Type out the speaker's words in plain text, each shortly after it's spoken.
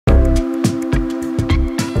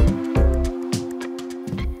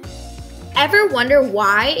Ever wonder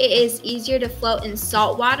why it is easier to float in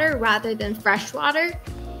salt water rather than fresh water?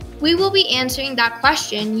 We will be answering that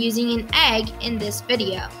question using an egg in this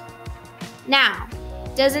video. Now,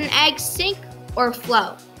 does an egg sink or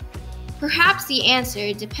float? Perhaps the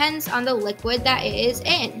answer depends on the liquid that it is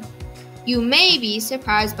in. You may be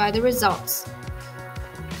surprised by the results.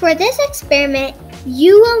 For this experiment,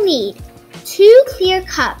 you will need 2 clear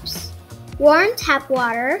cups, warm tap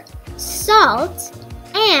water, salt,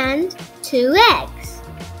 and 2 eggs.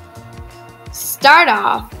 Start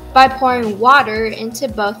off by pouring water into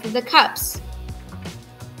both of the cups.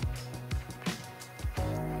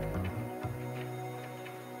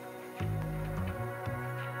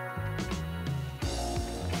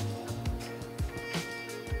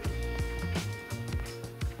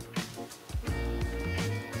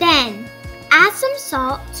 Then, add some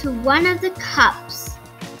salt to one of the cups.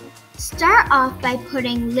 Start off by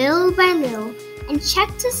putting little by little and check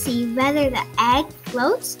to see whether the egg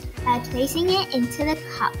floats by placing it into the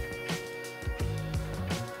cup.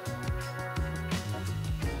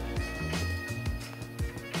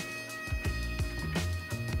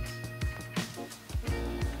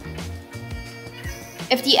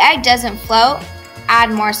 If the egg doesn't float,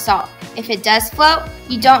 add more salt. If it does float,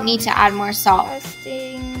 you don't need to add more salt.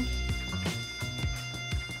 Testing.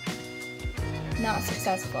 Not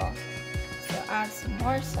successful. So add some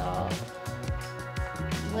more salt.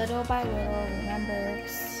 Little by little, remember.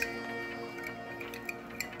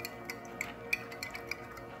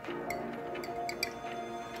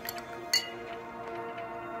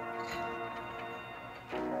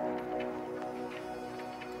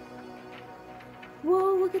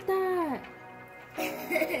 Whoa, look at that.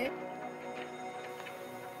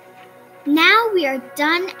 Now we are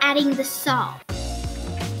done adding the salt.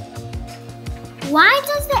 Why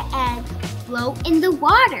does the egg float in the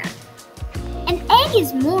water? An egg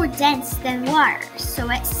is more dense than water, so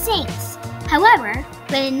it sinks. However,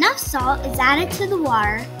 when enough salt is added to the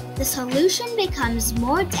water, the solution becomes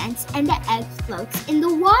more dense and the egg floats in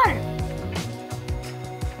the water.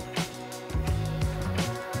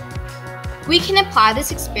 We can apply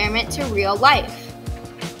this experiment to real life.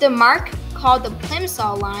 The mark, called the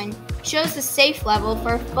Plimsoll line, shows the safe level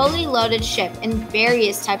for a fully loaded ship in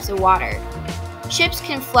various types of water. Ships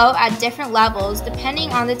can float at different levels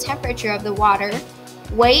depending on the temperature of the water,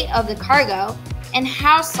 weight of the cargo, and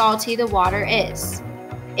how salty the water is.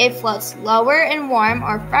 It floats lower in warm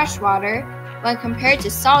or fresh water when compared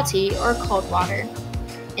to salty or cold water.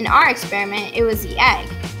 In our experiment, it was the egg,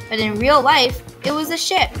 but in real life, it was a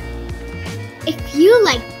ship. If you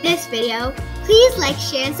liked this video, please like,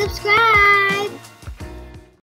 share, and subscribe!